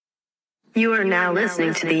You are now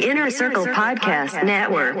listening to the Inner Circle Podcast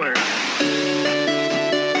Network. 一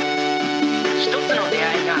つの出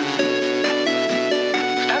会いが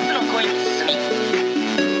二つの恋に進み、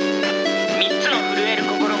三つの震える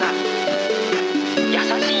心が優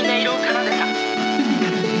しい音色を奏でた。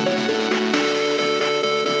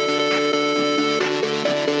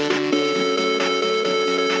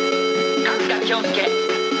春日京介、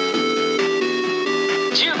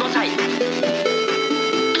15歳。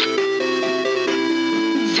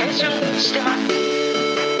青春してます。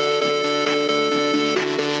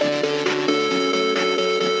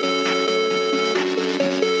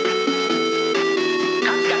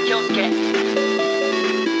春日京介、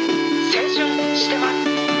青春してます。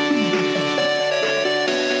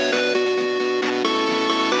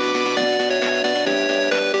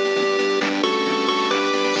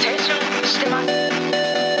青春してます。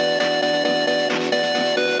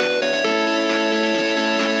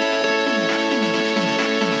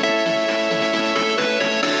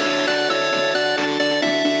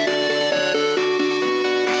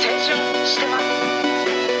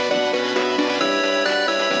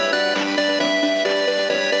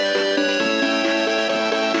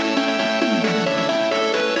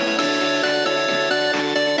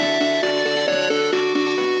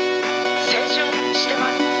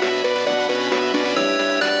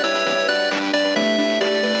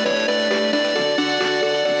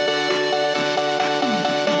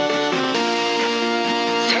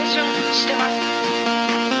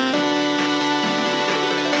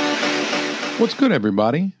What's good,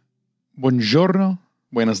 everybody? Buongiorno,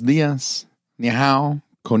 buenos dias, ni hao,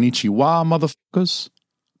 konnichiwa, motherfuckers.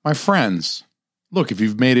 My friends, look, if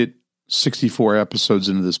you've made it 64 episodes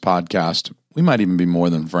into this podcast, we might even be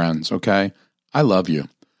more than friends, okay? I love you.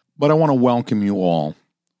 But I want to welcome you all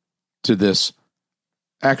to this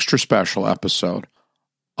extra special episode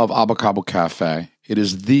of Abacabo Cafe. It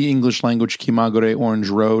is the English language Kimagure Orange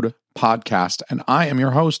Road podcast, and I am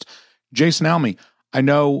your host, Jason Almy. I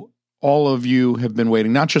know all of you have been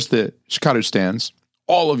waiting, not just the Hikaru stands,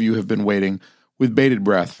 all of you have been waiting with bated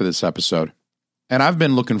breath for this episode. And I've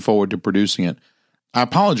been looking forward to producing it. I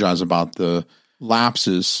apologize about the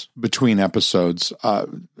lapses between episodes. A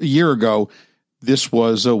year ago, this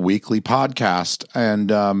was a weekly podcast.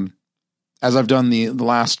 And as I've done the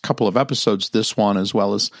last couple of episodes, this one as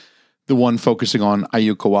well as the one focusing on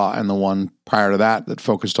Ayukawa and the one prior to that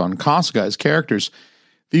focused on Kasuga as characters,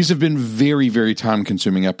 these have been very, very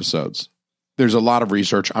time-consuming episodes. There's a lot of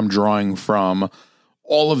research. I'm drawing from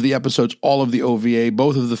all of the episodes, all of the OVA,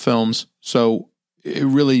 both of the films. So it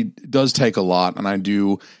really does take a lot, and I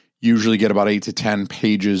do usually get about 8 to 10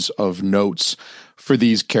 pages of notes for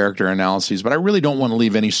these character analyses, but I really don't want to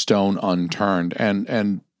leave any stone unturned.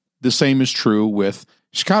 And the same is true with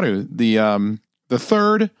Hikaru, the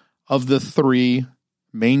third of the three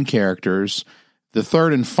main characters. The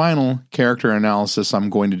third and final character analysis I'm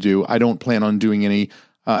going to do, I don't plan on doing any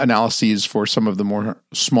analyses for some of the more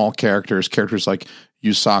small characters like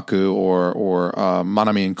Yusaku or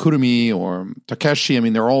Manami and Kurumi or Takeshi. I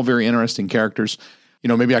mean, they're all very interesting characters. You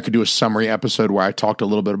know, maybe I could do a summary episode where I talked a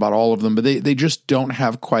little bit about all of them, but they just don't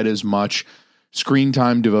have quite as much screen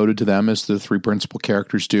time devoted to them as the three principal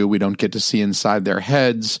characters do. We don't get to see inside their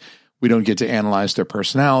heads. We don't get to analyze their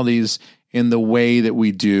personalities in the way that we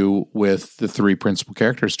do with the three principal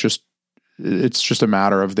characters. It's just a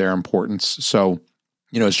matter of their importance. So,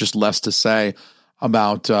 you know, it's just less to say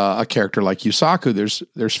about a character like Yusaku.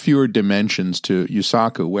 There's fewer dimensions to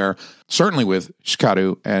Yusaku, where certainly with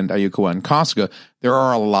Hikaru and Ayukawa and Kasuga, there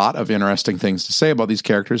are a lot of interesting things to say about these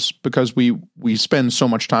characters because we spend so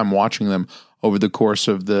much time watching them over the course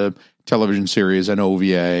of the television series and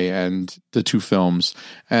OVA and the two films.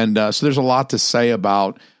 And so there's a lot to say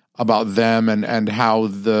about them and how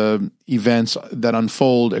the events that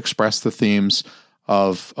unfold express the themes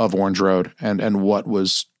of Orange Road and what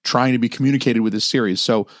was trying to be communicated with this series.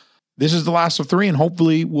 So this is the last of three, and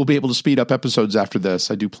hopefully we'll be able to speed up episodes after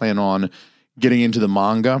this. I do plan on getting into the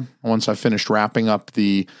manga once I finished wrapping up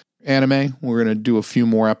the anime. We're going to do a few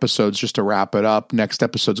more episodes just to wrap it up. Next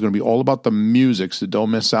episode is going to be all about the music, so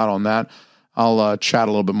don't miss out on that. I'll chat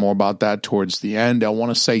a little bit more about that towards the end. I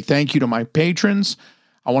want to say thank you to my patrons.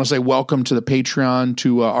 I want to say welcome to the Patreon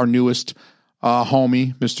to our newest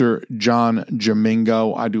homie, Mr. John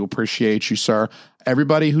Jamingo. I do appreciate you, sir.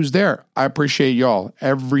 Everybody who's there, I appreciate y'all.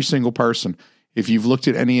 Every single person. If you've looked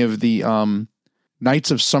at any of the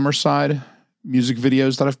Knights of Summerside music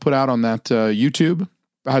videos that I've put out on that YouTube,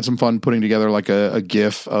 I had some fun putting together like a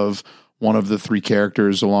GIF of one of the three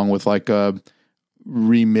characters along with like a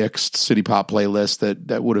remixed city pop playlist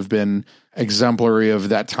that would have been exemplary of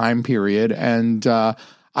that time period. And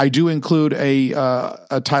I do include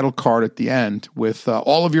a title card at the end with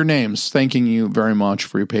all of your names, thanking you very much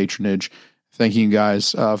for your patronage, thanking you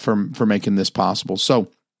guys for making this possible. So,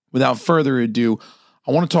 without further ado,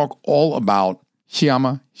 I want to talk all about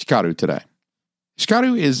Hiyama Hikaru today.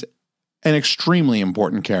 Hikaru is an extremely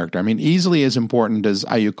important character. I mean, easily as important as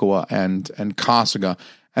Ayukawa and Kasuga,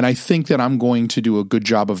 and I think that I'm going to do a good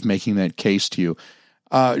job of making that case to you.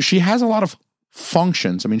 She has a lot of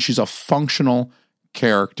functions. I mean, she's a functional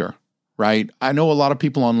character, right? I know a lot of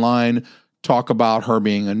people online talk about her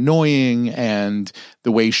being annoying and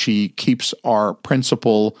the way she keeps our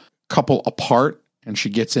principal couple apart and she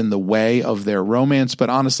gets in the way of their romance. But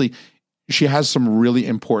honestly, she has some really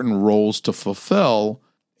important roles to fulfill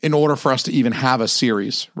in order for us to even have a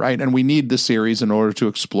series, right? And we need the series in order to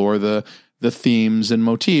explore the themes and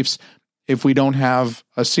motifs. If we don't have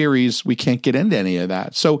a series, we can't get into any of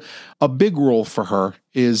that. So a big role for her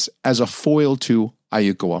is as a foil to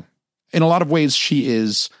Ayukawa. In a lot of ways, she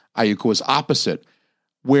is Ayukawa's opposite.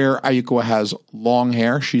 Where Ayukawa has long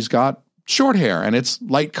hair, she's got short hair, and it's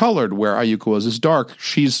light colored, where Ayukawa's is dark.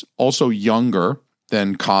 She's also younger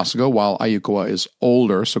than Kasuga, while Ayukawa is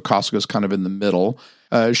older, so Kasuga's kind of in the middle.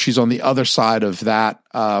 She's on the other side of that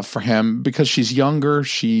for him because she's younger,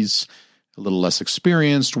 she's a little less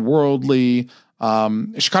experienced, worldly.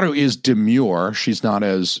 Hikaru is demure. She's not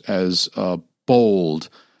as bold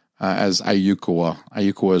as Ayukawa.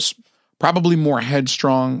 Ayukawa is probably more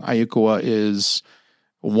headstrong. Ayukawa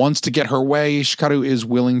wants to get her way. Hikaru is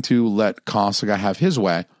willing to let Kasuga have his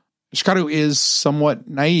way. Hikaru is somewhat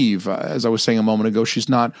naive. As I was saying a moment ago, she's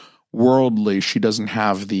not worldly. She doesn't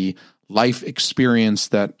have the life experience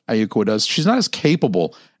that Ayukawa does. She's not as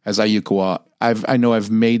capable as Ayukawa. I know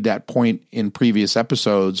I've made that point in previous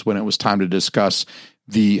episodes when it was time to discuss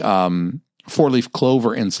the four-leaf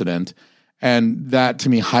clover incident, and that to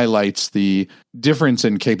me highlights the difference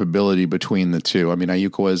in capability between the two. I mean,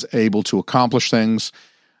 Ayukawa is able to accomplish things,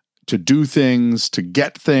 to do things, to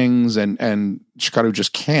get things, and Hikaru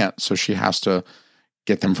just can't, so she has to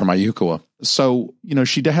get them from Ayukawa. So,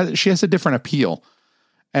 she has a different appeal,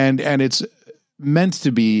 and it's meant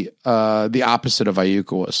to be the opposite of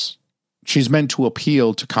Ayukawa's. She's meant to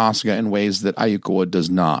appeal to Kasuga in ways that Ayukawa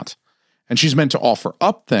does not. And she's meant to offer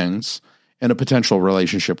up things in a potential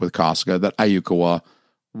relationship with Kasuga that Ayukawa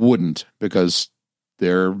wouldn't, because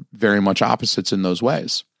they're very much opposites in those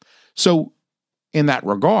ways. So, in that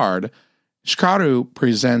regard, Hikaru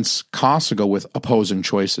presents Kasuga with opposing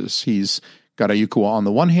choices. He's got Ayukawa on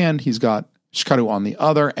the one hand, he's got Hikaru on the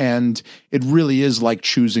other, and it really is like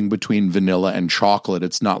choosing between vanilla and chocolate.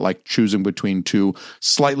 It's not like choosing between two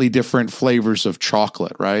slightly different flavors of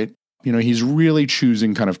chocolate, right? He's really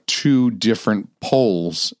choosing kind of two different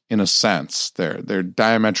poles in a sense. They're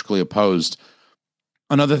diametrically opposed.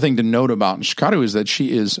 Another thing to note about Hikaru is that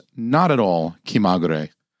she is not at all kimagure.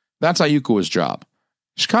 That's Ayukawa's job.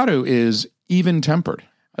 Hikaru is even-tempered,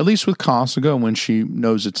 at least with Kasuga when she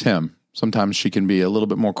knows it's him. Sometimes she can be a little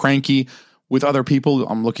bit more cranky with other people.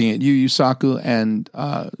 I'm looking at you, Yusaku, and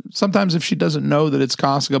sometimes if she doesn't know that it's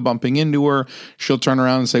Kasuga bumping into her, she'll turn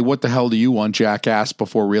around and say, "What the hell do you want, jackass?"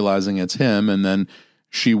 before realizing it's him, and then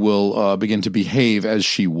she will begin to behave as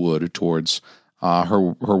she would towards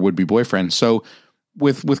her would-be boyfriend. So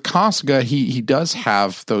with Kasuga, he does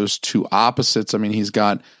have those two opposites. I mean, he's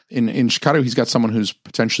got, in Hikaru, he's got someone who's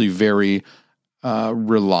potentially very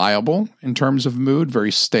reliable in terms of mood,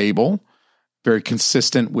 very stable, very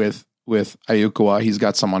consistent with Ayukawa. He's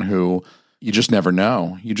got someone who you just never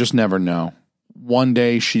know. You just never know. One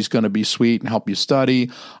day she's going to be sweet and help you study.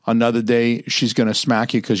 Another day she's going to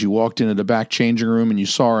smack you because you walked into the back changing room and you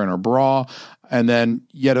saw her in her bra. And then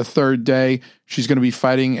yet a third day she's going to be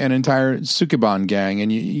fighting an entire Sukeban gang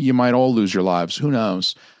and you might all lose your lives. Who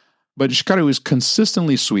knows? But Hikaru is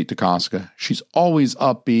consistently sweet to Kasuga. She's always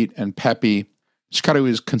upbeat and peppy. Hikaru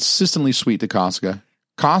is consistently sweet to Kasuga.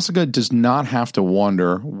 Kasuga does not have to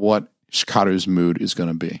wonder what Hikaru's mood is going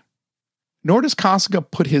to be. Nor does Kasuga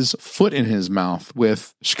put his foot in his mouth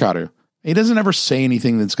with Hikaru. He doesn't ever say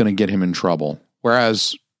anything that's going to get him in trouble,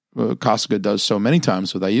 whereas Kasuga does so many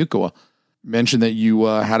times with Ayukawa. Mention that you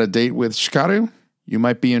had a date with Hikaru, you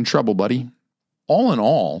might be in trouble, buddy. All in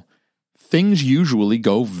all, things usually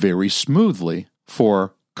go very smoothly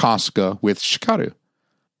for Kasuga with Hikaru.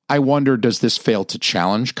 I wonder, does this fail to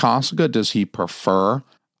challenge Kasuga? Does he prefer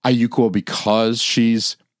Ayukawa because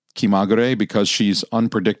she's kimagure, because she's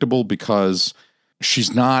unpredictable, because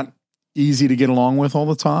she's not easy to get along with all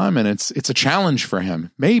the time, and it's a challenge for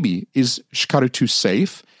him? Maybe. Is Hikaru too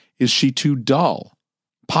safe? Is she too dull?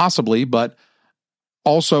 Possibly, but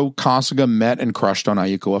also Kasuga met and crushed on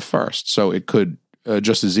Ayukawa first, so it could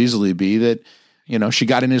just as easily be that You know, she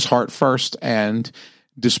got in his heart first, and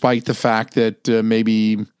despite the fact that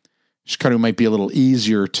maybe Hikaru might be a little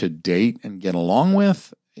easier to date and get along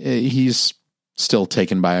with, he's still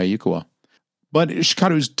taken by Ayukawa. But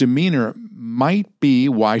Hikaru's demeanor might be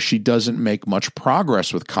why she doesn't make much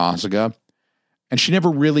progress with Kasuga, and she never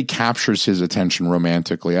really captures his attention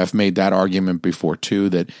romantically. I've made that argument before too,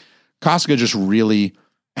 that Kasuga just really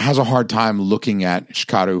has a hard time looking at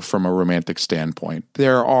Hikaru from a romantic standpoint.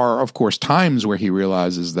 There are, of course, times where he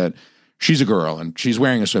realizes that she's a girl and she's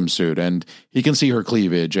wearing a swimsuit and he can see her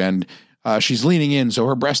cleavage and she's leaning in, so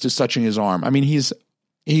her breast is touching his arm. I mean, he's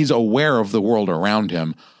aware of the world around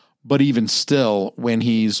him, but even still, when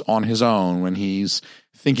he's on his own, when he's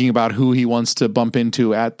thinking about who he wants to bump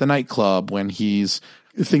into at the nightclub, when he's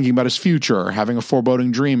thinking about his future, having a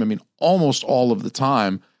foreboding dream, I mean, almost all of the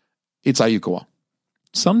time, it's Ayukawa.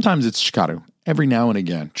 Sometimes it's Hikaru. Every now and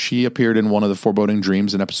again. She appeared in one of the foreboding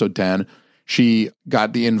dreams in episode 10. She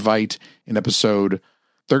got the invite in episode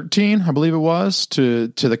 13, I believe it was, to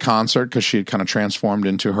the concert because she had kind of transformed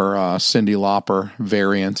into her Cyndi Lauper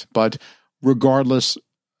variant. But regardless,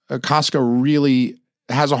 Kasuga really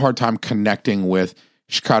has a hard time connecting with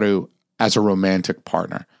Hikaru as a romantic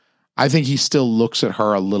partner. I think he still looks at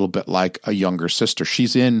her a little bit like a younger sister.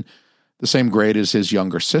 She's in the same grade as his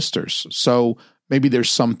younger sisters. So maybe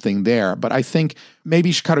there's something there, but I think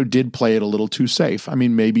maybe Hikaru did play it a little too safe. I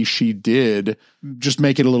mean, maybe she did just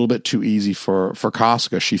make it a little bit too easy for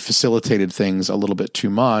Kasuga. She facilitated things a little bit too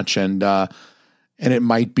much, and it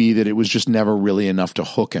might be that it was just never really enough to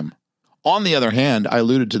hook him. On the other hand, I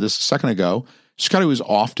alluded to this a second ago, Hikaru is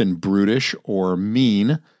often brutish or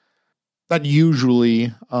mean. That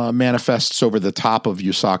usually manifests over the top of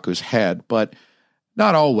Yusaku's head, but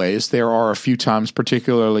not always. There are a few times,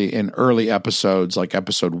 particularly in early episodes like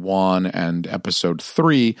episode 1 and episode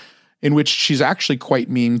 3, in which she's actually quite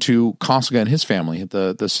mean to Kasuga and his family,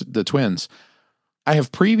 the twins. I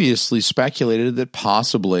have previously speculated that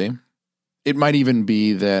possibly it might even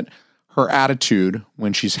be that her attitude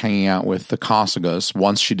when she's hanging out with the Kasugas,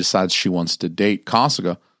 once she decides she wants to date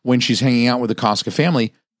Kasuga, when she's hanging out with the Kasuga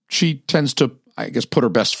family, she tends to, I guess, put her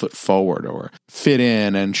best foot forward or fit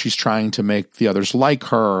in, and she's trying to make the others like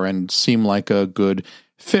her and seem like a good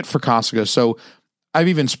fit for Kasuga. So I've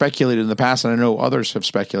even speculated in the past, and I know others have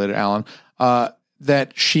speculated, Alan,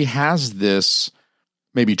 that she has this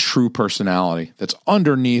maybe true personality that's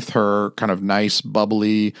underneath her kind of nice,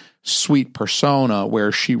 bubbly, sweet persona,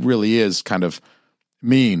 where she really is kind of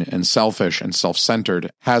mean and selfish and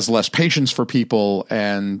self-centered, has less patience for people,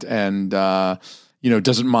 and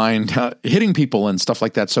doesn't mind hitting people and stuff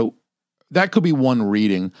like that. So that could be one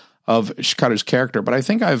reading of Hikaru's character, but I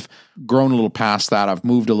think I've grown a little past that. I've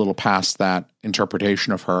moved a little past that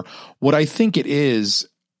interpretation of her. What I think it is,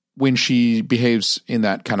 when she behaves in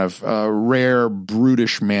that kind of rare,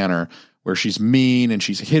 brutish manner, where she's mean and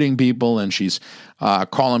she's hitting people and she's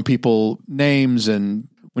calling people names, and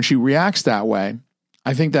when she reacts that way,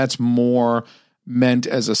 I think that's more meant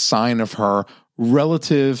as a sign of her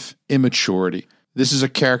relative immaturity. This is a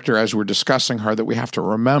character, as we're discussing her, that we have to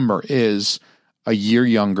remember is a year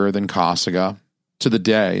younger than Kasuga to the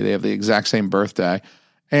day. They have the exact same birthday,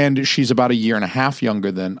 and she's about a year and a half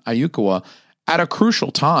younger than Ayukawa at a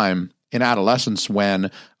crucial time in adolescence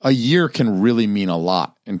when a year can really mean a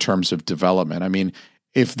lot in terms of development. I mean,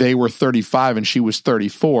 if they were 35 and she was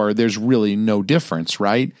 34, there's really no difference,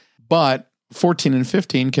 right? But 14 and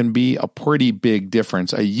 15 can be a pretty big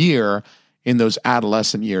difference. A year in those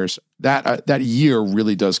adolescent years, that year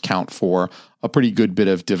really does count for a pretty good bit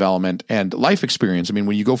of development and life experience. I mean,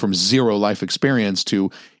 when you go from zero life experience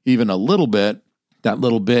to even a little bit, that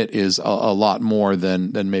little bit is a lot more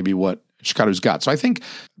than maybe what Hikaru's got. So I think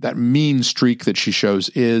that mean streak that she shows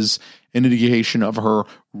is an indication of her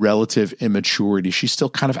relative immaturity. She still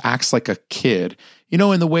kind of acts like a kid, in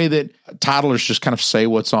the way that toddlers just kind of say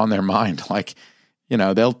what's on their mind. Like,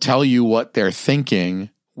 they'll tell you what they're thinking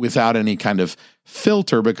without any kind of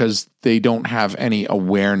filter because they don't have any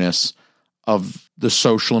awareness of the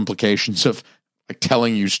social implications of like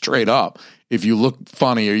telling you straight up. If you look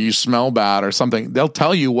funny or you smell bad or something, they'll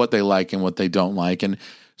tell you what they like and what they don't like. And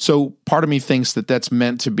so part of me thinks that that's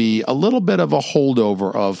meant to be a little bit of a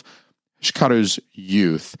holdover of Hikaru's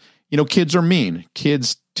youth. Kids are mean.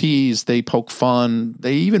 Kids tease, they poke fun,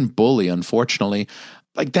 they even bully, unfortunately.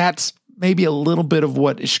 Like, that's maybe a little bit of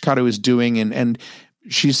what Hikaru is doing, and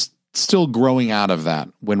she's still growing out of that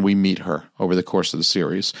when we meet her over the course of the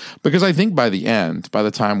series. Because I think by the end, by the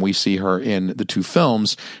time we see her in the two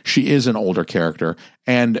films, she is an older character,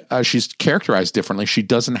 and she's characterized differently. She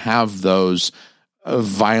doesn't have those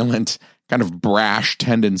violent, kind of brash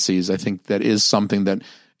tendencies. I think that is something that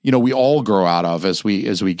we all grow out of as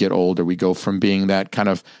we get older. We go from being that kind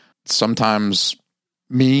of sometimes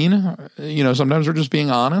mean, sometimes we're just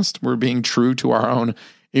being honest. We're being true to our own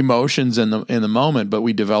emotions in the moment, but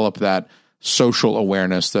we develop that social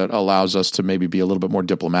awareness that allows us to maybe be a little bit more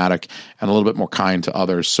diplomatic and a little bit more kind to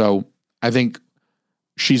others. So I think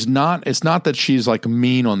it's not that she's like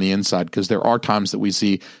mean on the inside, because there are times that we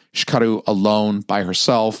see Hikaru alone by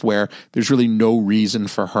herself where there's really no reason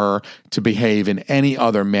for her to behave in any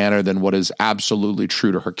other manner than what is absolutely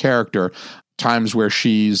true to her character. Times where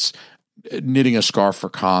she's knitting a scarf for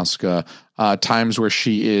Kasuga, times where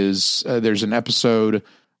she is, there's an episode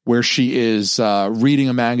where she is reading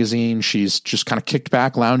a magazine. She's just kind of kicked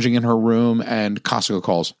back, lounging in her room, and Kasuga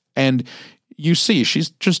calls. And you see,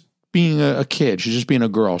 she's just being a kid. She's just being a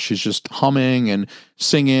girl. She's just humming and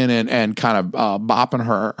singing and kind of bopping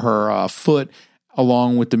her foot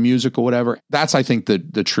along with the music or whatever. That's, I think,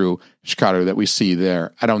 the true Hikaru that we see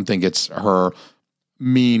there. I don't think it's her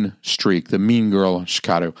mean streak, the mean girl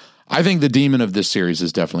Hikaru. I think the demon of this series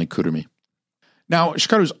is definitely Kurumi. Now,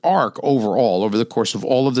 Hikaru's arc overall, over the course of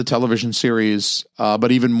all of the television series,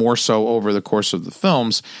 but even more so over the course of the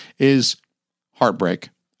films, is heartbreak,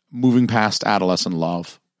 moving past adolescent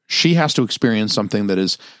love. She has to experience something that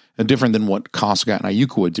is different than what Kasuga and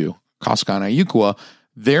Ayuko would do. Kasuga and Ayuko,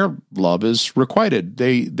 their love is requited.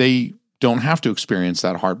 They don't have to experience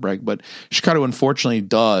that heartbreak, but Hikaru unfortunately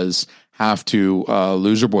does have to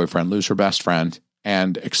lose her boyfriend, lose her best friend,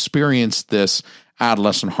 and experience this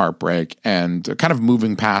adolescent heartbreak and kind of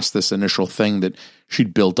moving past this initial thing that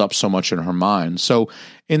she'd built up so much in her mind. So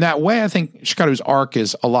in that way, I think Hikaru's arc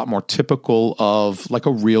is a lot more typical of like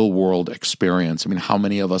a real world experience. I mean, how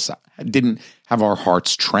many of us didn't have our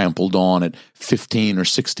hearts trampled on at 15 or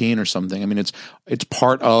 16 or something? I mean, it's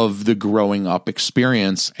part of the growing up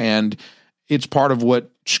experience, and it's part of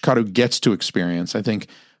what Hikaru gets to experience. I think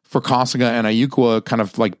for Kasuga and Ayuko, kind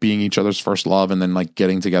of like being each other's first love and then like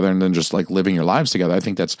getting together and then just like living your lives together, I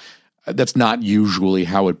think that's not usually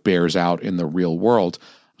how it bears out in the real world.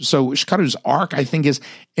 So Hikaru's arc, I think, is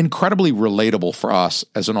incredibly relatable for us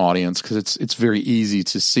as an audience, because it's very easy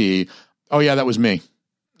to see, oh yeah, that was me.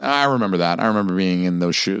 I remember that. I remember being in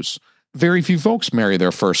those shoes. Very few folks marry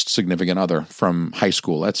their first significant other from high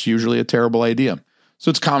school. That's usually a terrible idea. So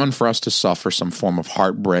it's common for us to suffer some form of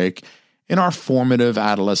heartbreak in our formative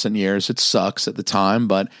adolescent years. It sucks at the time,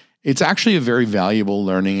 but it's actually a very valuable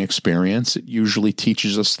learning experience. It usually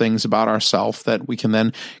teaches us things about ourselves that we can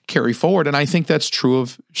then carry forward. And I think that's true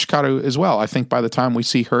of Hikaru as well. I think by the time we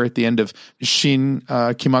see her at the end of Shin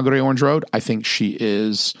Kimagure Orange Road, I think she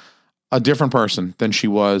is a different person than she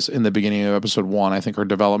was in the beginning of episode 1. I think her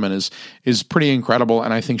development is pretty incredible,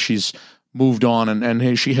 and I think she's moved on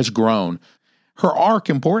and she has grown. Her arc,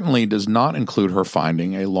 importantly, does not include her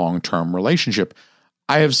finding a long-term relationship.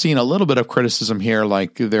 I have seen a little bit of criticism here,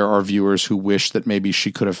 like there are viewers who wish that maybe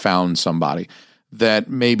she could have found somebody, that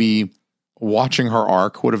maybe watching her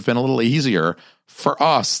arc would have been a little easier for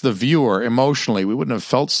us, the viewer, emotionally. We wouldn't have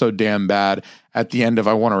felt so damn bad at the end of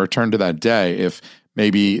I Want to Return to That Day if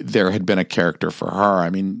maybe there had been a character for her. I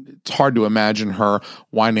mean, it's hard to imagine her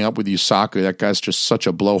winding up with Yusaku. That guy's just such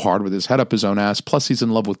a blowhard with his head up his own ass. Plus, he's in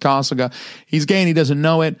love with Kasuga. He's gay and he doesn't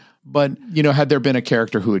know it. But, had there been a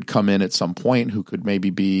character who had come in at some point who could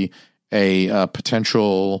maybe be a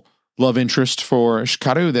potential love interest for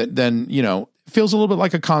Hikaru, that then, feels a little bit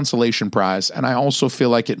like a consolation prize. And I also feel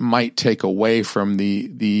like it might take away from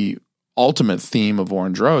the ultimate theme of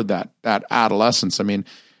Orange Road, that adolescence. I mean,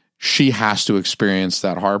 she has to experience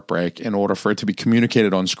that heartbreak in order for it to be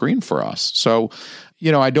communicated on screen for us. So,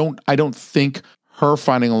 I don't think her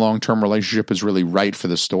finding a long-term relationship is really right for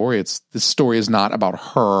the story. This story is not about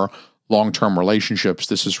her long-term relationships.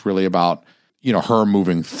 This is really about, her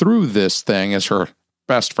moving through this thing as her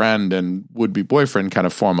best friend and would-be boyfriend kind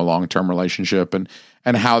of form a long-term relationship and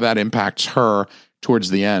how that impacts her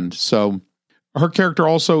towards the end. So her character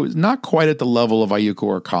also is not quite at the level of Ayuko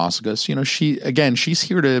or Kasuga. She's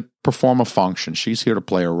here to perform a function. She's here to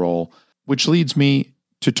play a role, which leads me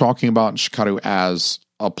to talking about Hikaru as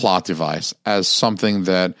a plot device, as something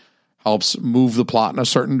that helps move the plot in a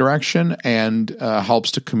certain direction and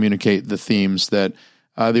helps to communicate the themes that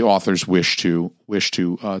the authors wish to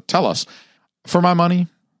tell us. For my money,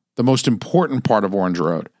 the most important part of Orange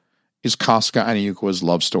Road is Kasuga and Ayuko's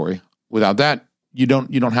love story. Without that, you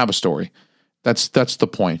don't have a story. That's the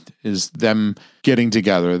point, is them getting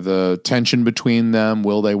together. The tension between them,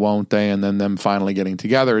 will they, won't they, and then them finally getting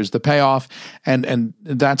together is the payoff. And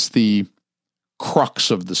that's the crux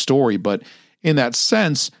of the story. But in that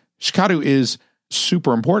sense, Hikaru is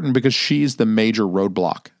super important because she's the major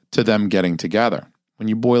roadblock to them getting together. When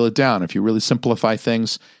you boil it down, if you really simplify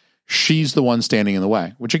things, she's the one standing in the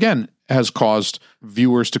way, which again has caused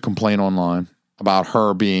viewers to complain online about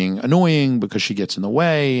her being annoying because she gets in the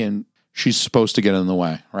way, and she's supposed to get in the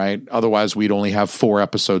way, right? Otherwise, we'd only have 4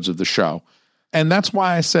 episodes of the show. And that's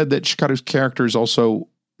why I said that Hikaru's character is also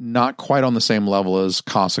not quite on the same level as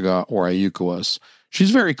Kasuga or Ayukawa's. She's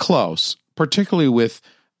very close, particularly with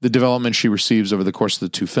the development she receives over the course of the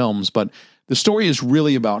 2 films, but the story is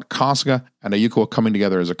really about Kasuga and Ayukawa coming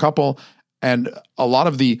together as a couple, and a lot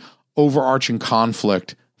of the overarching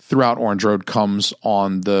conflict throughout Orange Road comes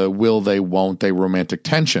on the will they, won't they romantic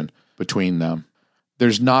tension between them.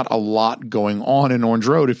 There's not a lot going on in Orange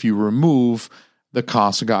Road if you remove the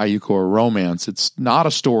Kasuga-Ayukawa romance. It's not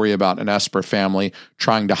a story about an Esper family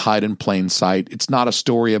trying to hide in plain sight. It's not a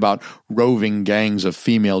story about roving gangs of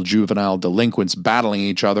female juvenile delinquents battling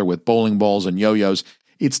each other with bowling balls and yo-yos.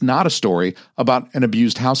 It's not a story about an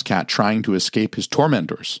abused house cat trying to escape his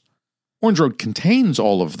tormentors. Orange Road contains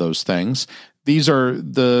all of those things. These are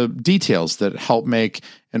the details that help make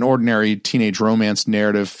an ordinary teenage romance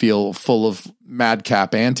narrative feel full of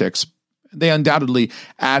madcap antics. They undoubtedly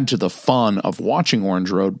add to the fun of watching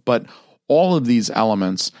Orange Road, but all of these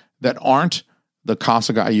elements that aren't the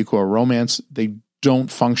Kasuga-Ayukawa romance, they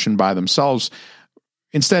don't function by themselves.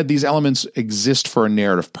 Instead, these elements exist for a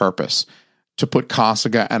narrative purpose, to put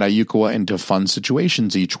Kasuga and Ayukawa into fun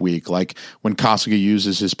situations each week, like when Kasuga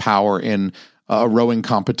uses his power in a rowing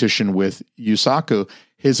competition with Yusaku,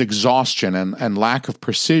 his exhaustion and lack of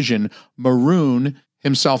precision maroon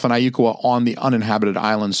himself and Ayukawa on the uninhabited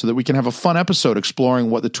island so that we can have a fun episode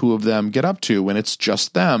exploring what the 2 of them get up to when it's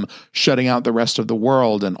just them, shutting out the rest of the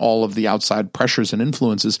world and all of the outside pressures and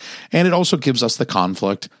influences. And it also gives us the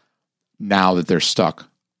conflict now that they're stuck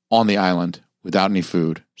on the island without any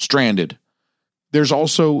food, stranded. There's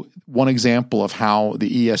also one example of how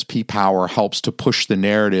the ESP power helps to push the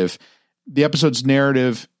narrative. The episode's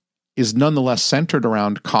narrative is nonetheless centered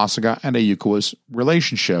around Kasuga and Ayukawa's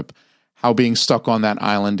relationship, how being stuck on that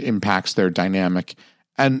island impacts their dynamic,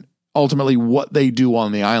 and ultimately what they do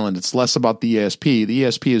on the island. It's less about the ESP. The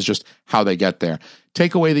ESP is just how they get there.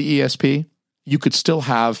 Take away the ESP, you could still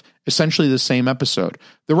have essentially the same episode.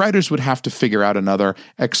 The writers would have to figure out another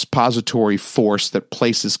expository force that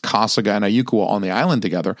places Kasuga and Ayukawa on the island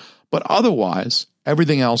together, but otherwise,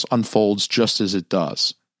 everything else unfolds just as it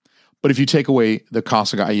does. But if you take away the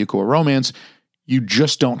Kasuga-Ayukawa romance, you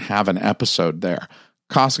just don't have an episode there.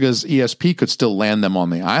 Kasuga's ESP could still land them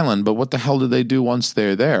on the island, but what the hell do they do once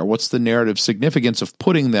they're there? What's the narrative significance of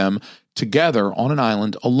putting them together on an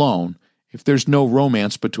island alone if there's no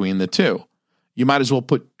romance between the 2? You might as well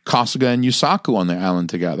put Kasuga and Yusaku on the island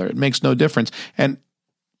together. It makes no difference, and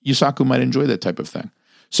Yusaku might enjoy that type of thing.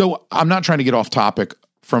 So I'm not trying to get off topic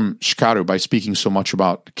from Hikaru by speaking so much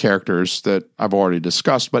about characters that I've already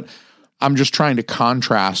discussed, but I'm just trying to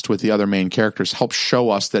contrast with the other main characters, help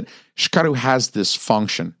show us that Hikaru has this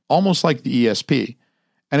function, almost like the ESP,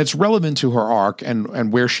 and it's relevant to her arc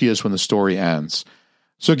and where she is when the story ends.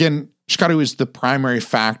 So again, Hikaru is the primary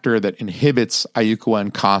factor that inhibits Ayukawa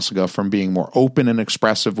and Kasuga from being more open and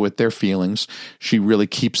expressive with their feelings. She really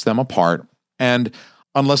keeps them apart. And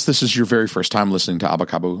unless this is your very first time listening to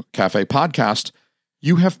Abakabu Cafe podcast,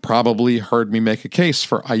 you have probably heard me make a case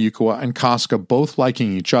for Ayukawa and Kasuga both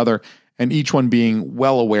liking each other and each one being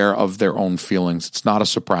well aware of their own feelings. It's not a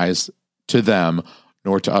surprise to them,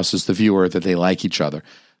 nor to us as the viewer, that they like each other.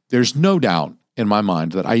 There's no doubt in my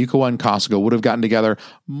mind that Ayukawa and Kasuga would have gotten together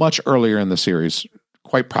much earlier in the series,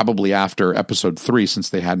 quite probably after episode 3, since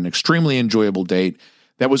they had an extremely enjoyable date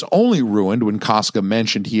that was only ruined when Kasuga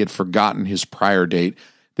mentioned he had forgotten his prior date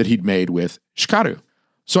that he'd made with Hikaru.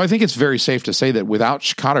 So I think it's very safe to say that without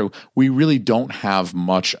Hikaru, we really don't have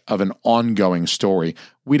much of an ongoing story.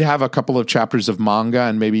 We'd have a couple of chapters of manga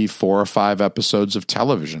and maybe 4 or 5 episodes of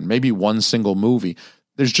television, maybe one single movie.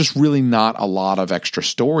 There's just really not a lot of extra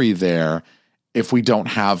story there if we don't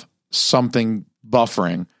have something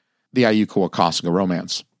buffering the Ayukawa-Kasuga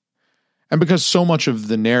romance. And because so much of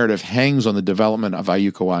the narrative hangs on the development of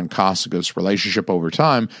Ayukawa and Kasuga's relationship over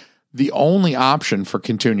time, the only option for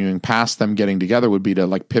continuing past them getting together would be to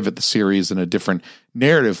pivot the series in a different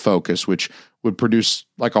narrative focus, which would produce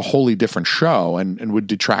a wholly different show and would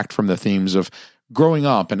detract from the themes of growing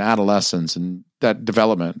up and adolescence and that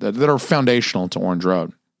development that are foundational to Orange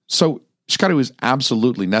Road. So Hikaru is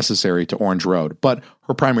absolutely necessary to Orange Road, but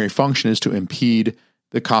her primary function is to impede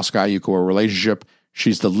the Kasuga-Ayukawa relationship.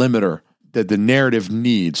 She's the limiter that the narrative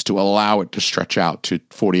needs to allow it to stretch out to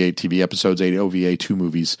 48 TV episodes, 8 OVA, 2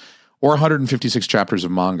 movies, or 156 chapters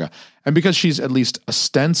of manga. And because she's at least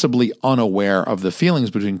ostensibly unaware of the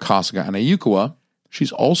feelings between Kasuga and Ayukawa,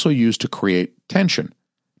 she's also used to create tension.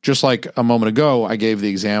 Just like a moment ago, I gave the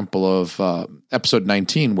example of episode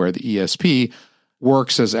 19, where the ESP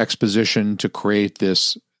works as exposition to create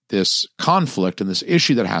this conflict and this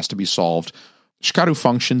issue that has to be solved. Hikaru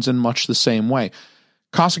functions in much the same way.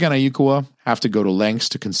 Kasuga and Ayukawa have to go to lengths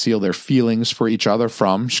to conceal their feelings for each other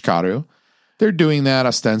from Hikaru. They're doing that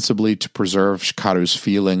ostensibly to preserve Hikaru's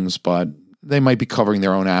feelings, but they might be covering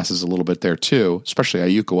their own asses a little bit there too, especially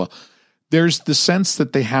Ayukawa. There's the sense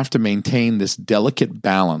that they have to maintain this delicate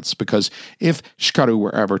balance, because if Hikaru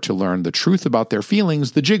were ever to learn the truth about their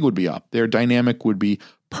feelings, the jig would be up. Their dynamic would be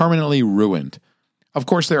permanently ruined. Of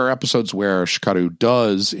course, there are episodes where Hikaru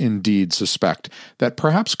does indeed suspect that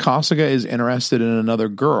perhaps Kasuga is interested in another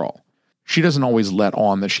girl. She doesn't always let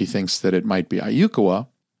on that she thinks that it might be Ayukawa.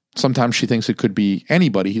 Sometimes she thinks it could be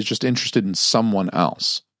anybody. He's just interested in someone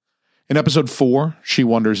else. In episode 4, she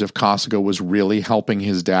wonders if Kasuga was really helping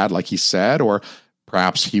his dad like he said, or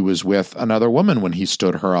perhaps he was with another woman when he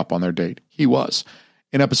stood her up on their date. He was.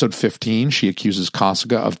 In episode 15, she accuses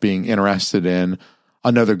Kasuga of being interested in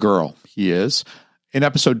another girl. He is. In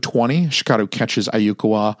episode 20, Hikaru catches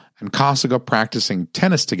Ayukawa and Kasuga practicing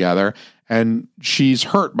tennis together, and she's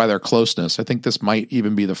hurt by their closeness. I think this might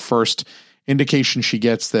even be the first indication she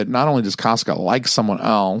gets that not only does Kasuga like someone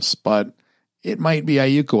else, but it might be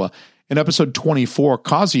Ayukawa. In episode 24,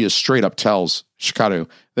 Kazuya straight up tells Hikaru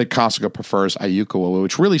that Kasuga prefers Ayukawa,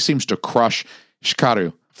 which really seems to crush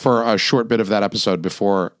Hikaru for a short bit of that episode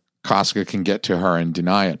before Kasuga can get to her and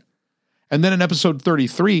deny it. And then in episode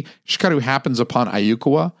 33, Hikaru happens upon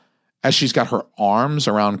Ayukawa as she's got her arms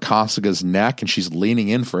around Kasuga's neck and she's leaning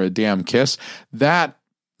in for a damn kiss. That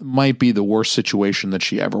might be the worst situation that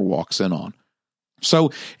she ever walks in on.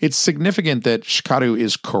 So it's significant that Hikaru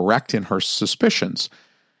is correct in her suspicions.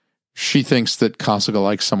 She thinks that Kasuga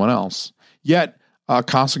likes someone else. Yet,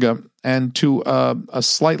 Kasuga, and to a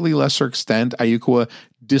slightly lesser extent, Ayukawa,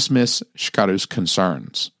 dismiss Hikaru's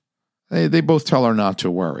concerns. They both tell her not to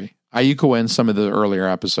worry. Ayukawa, in some of the earlier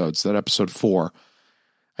episodes, that episode 4,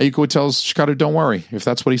 Ayukawa tells Hikaru, don't worry. If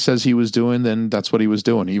that's what he says he was doing, then that's what he was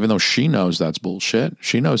doing. Even though she knows that's bullshit.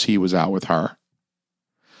 She knows he was out with her.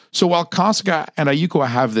 So while Kasuga and Ayukawa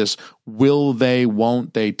have this will they,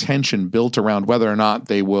 won't they tension built around whether or not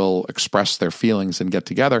they will express their feelings and get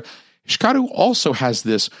together, Hikaru also has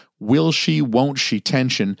this will she, won't she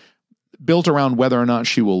tension built around whether or not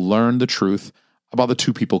she will learn the truth about the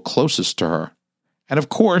two people closest to her. And of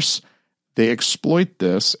course, they exploit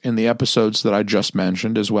this in the episodes that I just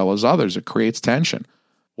mentioned, as well as others. It creates tension.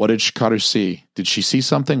 What did Hikaru see? Did she see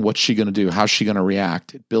something? What's she going to do? How's she going to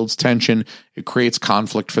react? It builds tension. It creates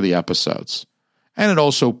conflict for the episodes. And it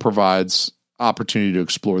also provides opportunity to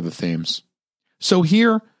explore the themes. So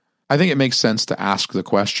here, I think it makes sense to ask the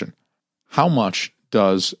question, how much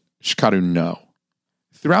does Hikaru know?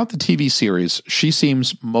 Throughout the TV series, she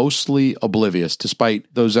seems mostly oblivious, despite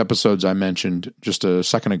those episodes I mentioned just a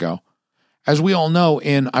second ago. As we all know,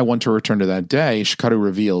 in I Want to Return to That Day, Hikaru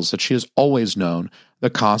reveals that she has always known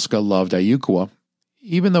that Kasuga loved Ayukawa,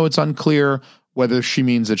 even though it's unclear whether she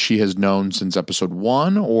means that she has known since episode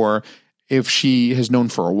 1, or if she has known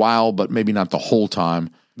for a while, but maybe not the whole time,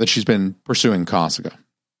 that she's been pursuing Kasuga.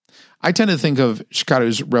 I tend to think of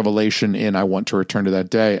Hikaru's revelation in I Want to Return to That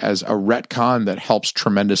Day as a retcon that helps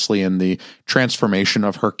tremendously in the transformation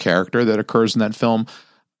of her character that occurs in that film.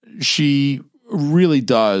 She really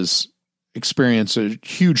does experience a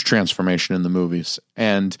huge transformation in the movies.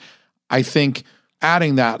 And I think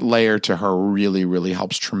adding that layer to her really, really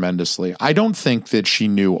helps tremendously. I don't think that she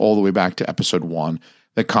knew all the way back to episode 1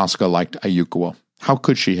 that Kasuga liked Ayukawa. How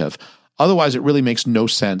could she have? Otherwise, it really makes no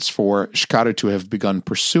sense for Hikaru to have begun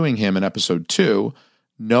pursuing him in episode 2,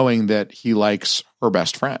 knowing that he likes her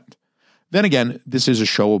best friend. Then again, this is a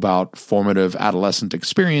show about formative adolescent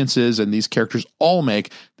experiences, and these characters all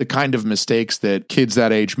make the kind of mistakes that kids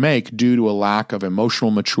that age make due to a lack of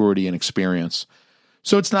emotional maturity and experience.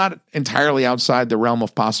 So it's not entirely outside the realm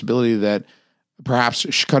of possibility that perhaps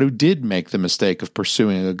Hikaru did make the mistake of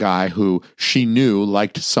pursuing a guy who she knew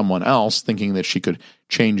liked someone else, thinking that she could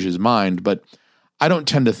change his mind, but I don't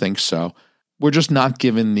tend to think so. We're just not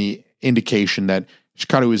given the indication that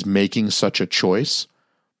Hikaru is making such a choice,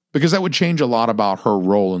 because that would change a lot about her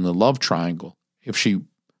role in the love triangle if she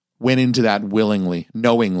went into that willingly,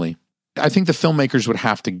 knowingly. I think the filmmakers would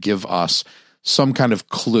have to give us some kind of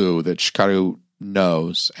clue that Hikaru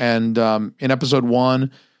knows. And in episode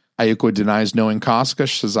 1, Ayukawa denies knowing Kasuga.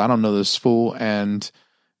 She says, I don't know this fool. And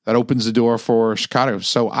that opens the door for Hikaru.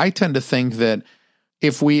 So I tend to think that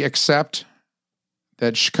if we accept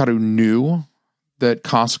that Hikaru knew that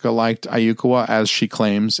Kasuga liked Ayukawa, as she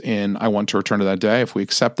claims in I Want to Return to That Day, if we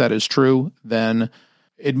accept that as true, then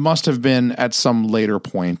it must have been at some later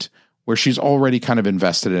point where she's already kind of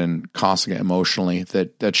invested in Kasuga emotionally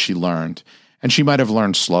that she learned. And she might have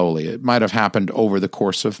learned slowly. It might have happened over the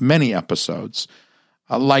course of many episodes,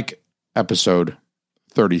 like episode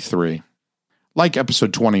 33, like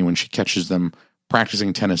episode 20 when she catches them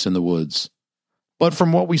practicing tennis in the woods. But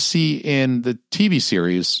from what we see in the TV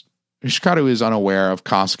series, Hikaru is unaware of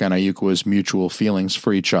Kasuga and Ayukawa's mutual feelings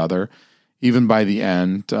for each other, even by the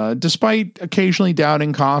end, despite occasionally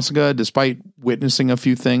doubting Kasuga, despite witnessing a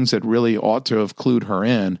few things that really ought to have clued her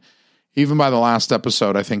in. Even by the last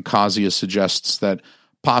episode, I think Kazuya suggests that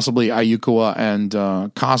possibly Ayukawa and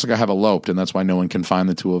Kasuga have eloped, and that's why no one can find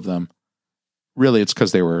the two of them. Really, it's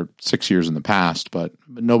because they were 6 years in the past, but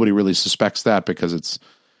nobody really suspects that because it's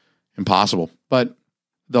impossible. But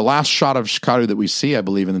the last shot of Hikaru that we see, I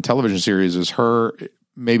believe, in the television series is her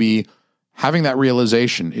maybe having that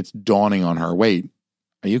realization. It's dawning on her. Wait,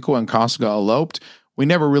 Ayukawa and Kasuga eloped? We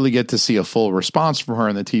never really get to see a full response from her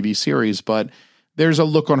in the TV series, but there's a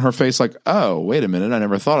look on her face like, oh, wait a minute, I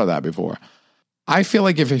never thought of that before. I feel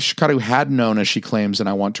like if Hikaru had known, as she claims, and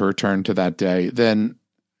I want to return to that day, then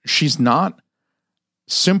she's not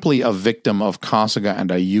simply a victim of Kasuga and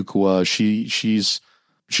Ayukawa.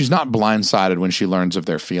 She's not blindsided when she learns of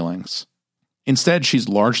their feelings. Instead, she's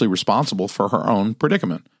largely responsible for her own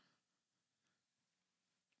predicament.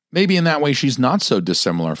 Maybe in that way, she's not so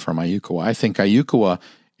dissimilar from Ayukawa. I think Ayukawa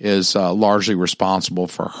is largely responsible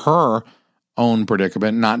for her own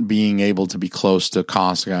predicament, not being able to be close to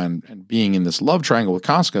Kasuga and being in this love triangle with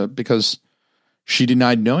Kasuga because she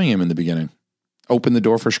denied knowing him in the beginning. Opened the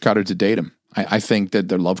door for Hikaru to date him. I think that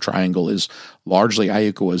their love triangle is largely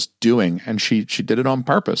Ayukawa's doing, and she did it on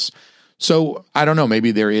purpose. So I don't know,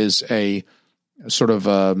 maybe there is a sort of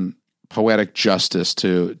poetic justice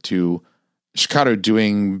to Hikaru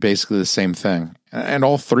doing basically the same thing, and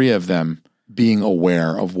all three of them being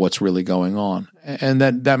aware of what's really going on. And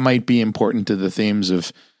that might be important to the themes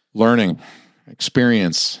of learning,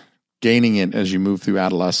 experience, gaining it as you move through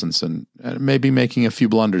adolescence, and maybe making a few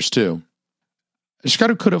blunders too.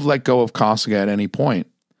 Hikaru could have let go of Kasuga at any point.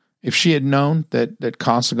 If she had known that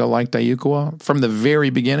Kasuga liked Ayukawa from the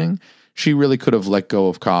very beginning, she really could have let go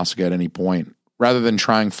of Kasuga at any point, rather than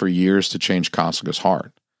trying for years to change Kasuga's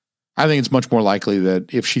heart. I think it's much more likely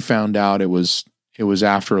that if she found out it was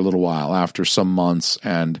after a little while, after some months,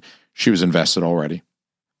 and she was invested already.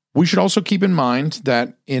 We should also keep in mind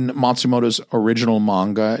that in Matsumoto's original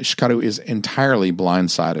manga, Hikaru is entirely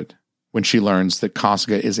blindsided when she learns that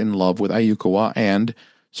Kasuga is in love with Ayukawa, and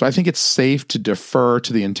so I think it's safe to defer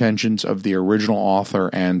to the intentions of the original author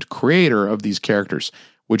and creator of these characters,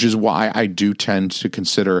 which is why I do tend to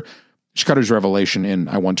consider Hikaru's revelation in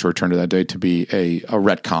I Want to Return to That Day to be a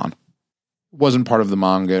retcon. It wasn't part of the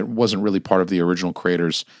manga. It wasn't really part of the original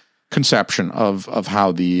creator's conception of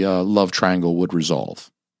how the love triangle would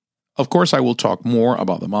resolve. Of course, I will talk more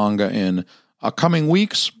about the manga in coming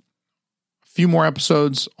weeks. A few more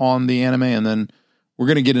episodes on the anime, and then we're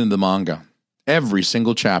going to get into the manga. Every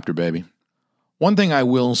single chapter, baby. One thing I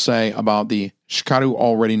will say about the Hikaru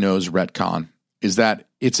Already Knows retcon is that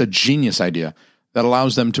it's a genius idea that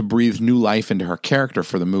allows them to breathe new life into her character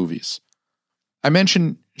for the movies. I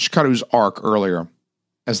mentioned Hikaru's arc earlier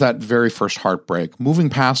as that very first heartbreak, moving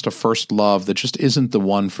past a first love that just isn't the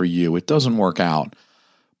one for you. It doesn't work out.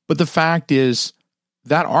 But the fact is,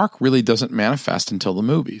 that arc really doesn't manifest until the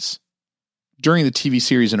movies. During the TV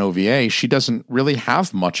series and OVA, she doesn't really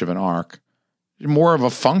have much of an arc. More of a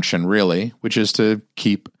function, really, which is to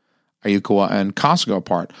keep Ayukawa and Kasuga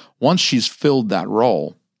apart. Once she's filled that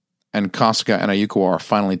role, and Kasuga and Ayukawa are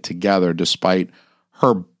finally together despite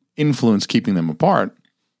her influence keeping them apart,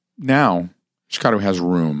 now Hikaru has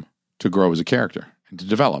room to grow as a character and to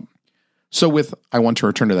develop. So with I Want to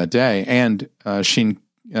Return to That Day and Shin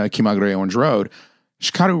Kimagure Orange Road,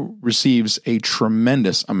 Hikaru receives a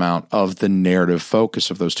tremendous amount of the narrative focus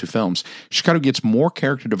of those two films. Hikaru gets more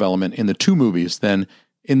character development in the two movies than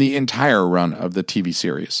in the entire run of the TV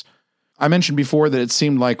series. I mentioned before that it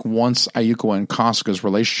seemed like once Ayukawa and Kasuga's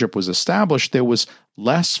relationship was established, there was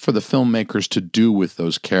less for the filmmakers to do with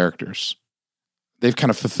those characters. They've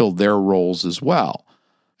kind of fulfilled their roles as well.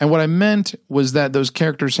 And what I meant was that those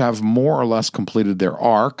characters have more or less completed their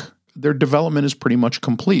arc. Their development is pretty much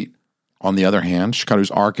complete. On the other hand,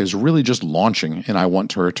 Hikaru's arc is really just launching, and I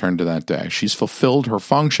Want to Return to That Day. She's fulfilled her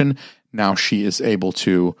function. Now she is able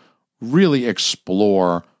to really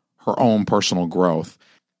explore her own personal growth.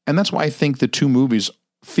 And that's why I think the two movies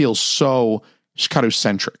feel so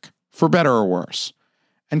Hikaru-centric, for better or worse.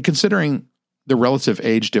 And considering the relative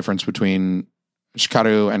age difference between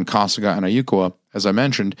Hikaru and Kasuga and Ayukawa, as I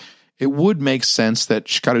mentioned, it would make sense that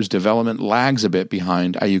Hikaru's development lags a bit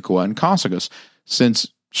behind Ayukawa and Kasuga's, since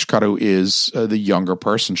Hikaru is the younger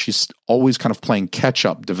person. She's always kind of playing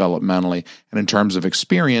catch-up developmentally, and in terms of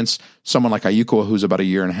experience, someone like Ayukawa, who's about a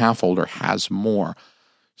year and a half older, has more.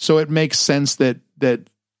 So it makes sense that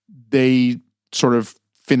they sort of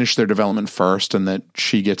finish their development first and that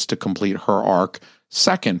she gets to complete her arc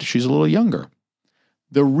second. She's a little younger.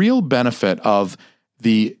 The real benefit of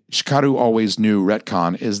the Hikaru Always Knew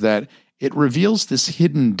retcon is that it reveals this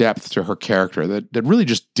hidden depth to her character that really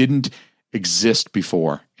just didn't exist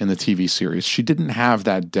before in the TV series. She didn't have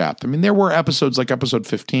that depth. I mean, there were episodes like episode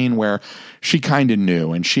 15 where she kind of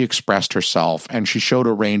knew and she expressed herself and she showed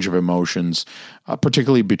a range of emotions,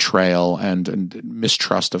 particularly betrayal and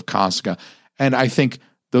mistrust of Kasuga. And I think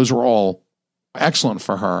those were all excellent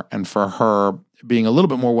for her and for her being a little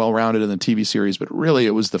bit more well-rounded in the TV series, but really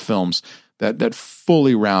it was the films that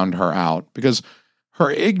fully round her out, because her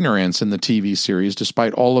ignorance in the TV series,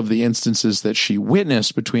 despite all of the instances that she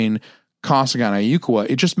witnessed between Kasuga and Ayukawa,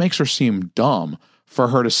 it just makes her seem dumb for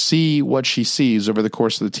her to see what she sees over the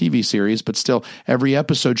course of the TV series, but still every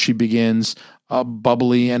episode she begins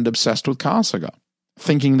bubbly and obsessed with Kasuga,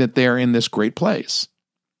 thinking that they're in this great place.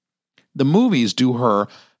 The movies do her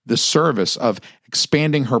the service of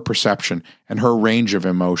expanding her perception and her range of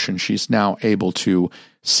emotion. She's now able to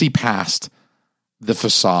see past the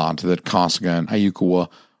facade that Kasuga and Ayukawa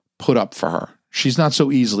put up for her. She's not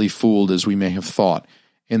so easily fooled as we may have thought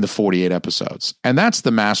in the 48 episodes. And that's the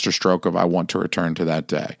masterstroke of I Want to Return to That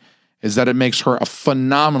Day, is that it makes her a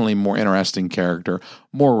phenomenally more interesting character,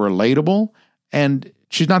 more relatable, and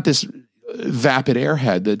she's not this vapid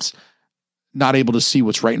airhead that's not able to see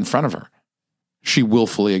what's right in front of her. She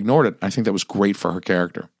willfully ignored it. I think that was great for her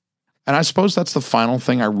character. And I suppose that's the final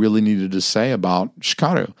thing I really needed to say about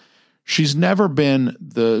Hikaru. She's never been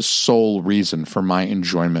the sole reason for my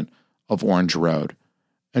enjoyment of Orange Road.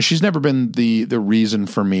 And she's never been the reason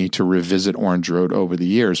for me to revisit Orange Road over the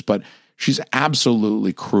years, but she's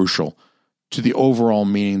absolutely crucial to the overall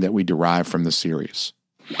meaning that we derive from the series.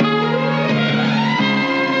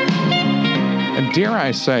 And dare I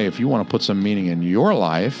say, if you want to put some meaning in your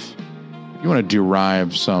life, if you want to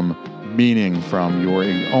derive some meaning from your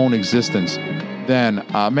own existence, then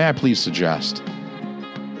may I please suggest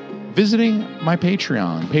visiting my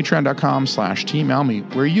Patreon,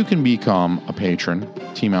 patreon.com/TeamAlmy, where you can become a patron,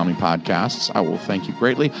 Team Almy Podcasts. I will thank you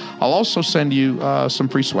greatly. I'll also send you some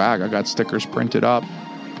free swag. I got stickers printed up,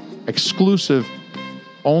 exclusive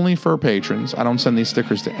only for patrons. I don't send these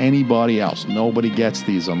stickers to anybody else. Nobody gets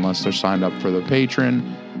these unless they're signed up for the patron.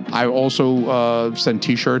 I also send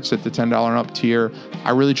t-shirts at the $10 and up tier.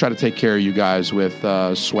 I really try to take care of you guys with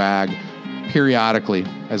swag. Periodically,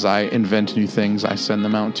 as I invent new things, I send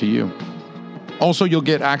them out to you. Also, you'll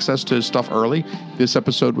get access to stuff early. This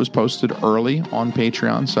episode was posted early on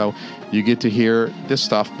Patreon, so you get to hear this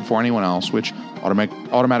stuff before anyone else, which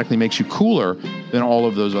automatically makes you cooler than all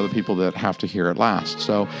of those other people that have to hear it last.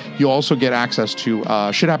 So you'll also get access to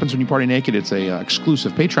Shit Happens When You Party Naked. It's a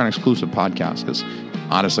exclusive, Patreon-exclusive podcast, because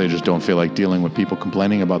honestly, I just don't feel like dealing with people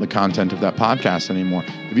complaining about the content of that podcast anymore.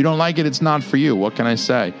 If you don't like it, it's not for you. What can I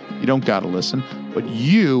say? You don't got to listen. But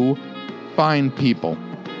you, fine people,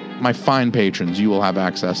 my fine patrons, you will have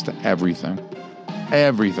access to everything.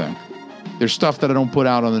 Everything. There's stuff that I don't put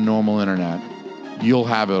out on the normal internet. You'll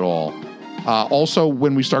have it all. Also,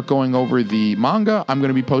 when we start going over the manga, I'm going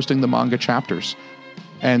to be posting the manga chapters.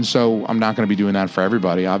 And so I'm not going to be doing that for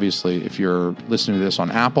everybody. Obviously, if you're listening to this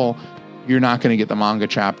on Apple, you're not going to get the manga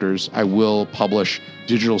chapters. I will publish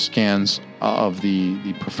digital scans of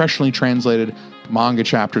the professionally translated manga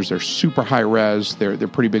chapters. They're super high res. They're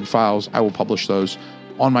pretty big files. I will publish those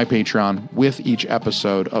on my Patreon with each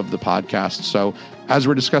episode of the podcast. So as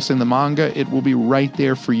we're discussing the manga, it will be right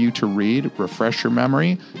there for you to read, refresh your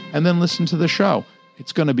memory, and then listen to the show.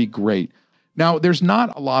 It's going to be great. Now, there's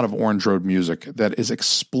not a lot of Orange Road music that is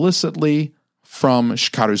explicitly from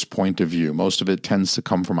Hikaru's point of view. Most of it tends to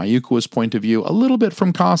come from Ayukawa's point of view, a little bit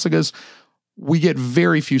from Kasuga's. We get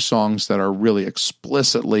very few songs that are really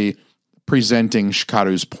explicitly presenting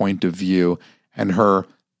Hikaru's point of view and her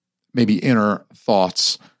maybe inner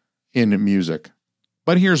thoughts in music.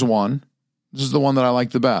 But here's one. This is the one that I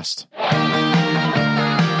like the best.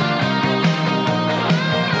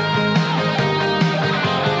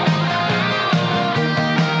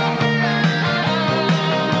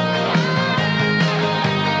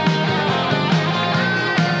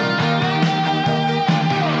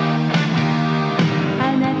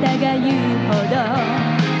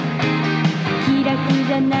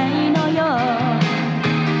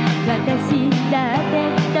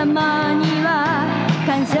 たまには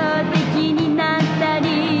感傷的になった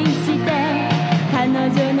りして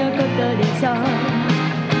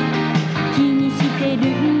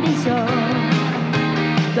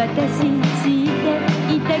昔知っ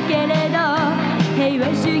ていたけれど平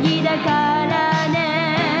和主義だから